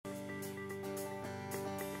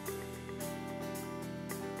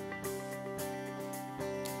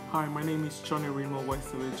Hi, my name is Jone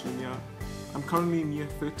Jr. I'm currently in year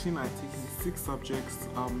 13. I'm taking 6 subjects,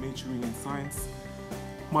 majoring in science.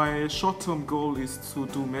 My short-term goal is to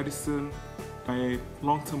do medicine. My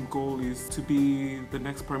long-term goal is to be the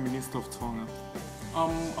next Prime Minister of Tonga.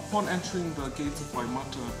 Upon entering the gates of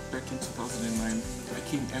Waimata back in 2009, I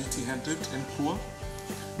came empty-handed and poor.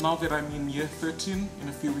 Now that I'm in year 13, in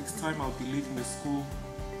a few weeks' time I'll be leaving the school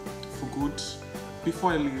for good.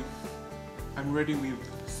 Before I leave, I'm ready with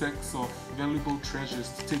sacks of valuable treasures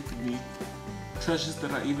to take with me, treasures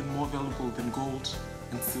that are even more valuable than gold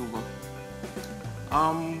and silver.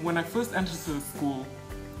 When I first entered the school,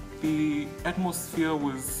 the atmosphere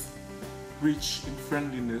was rich in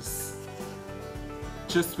friendliness.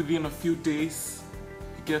 Just within a few days,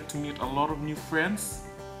 you get to meet a lot of new friends,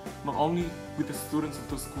 not only with the students of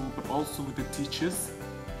the school, but also with the teachers.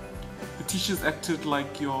 The teachers acted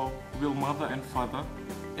like your real mother and father.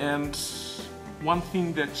 And one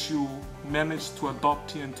thing that you managed to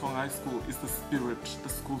adopt here in Tonga High School is the spirit, the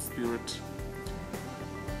school spirit.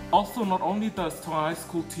 Also, not only does Tonga High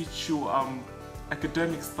School teach you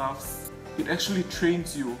academic stuff, it actually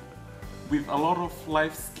trains you with a lot of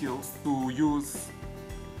life skills to use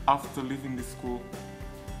after leaving the school.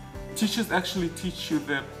 Teachers actually teach you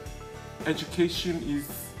that education is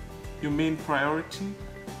your main priority,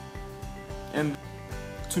 and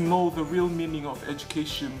to know the real meaning of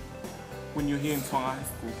education when you're here in Tonga High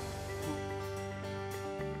School.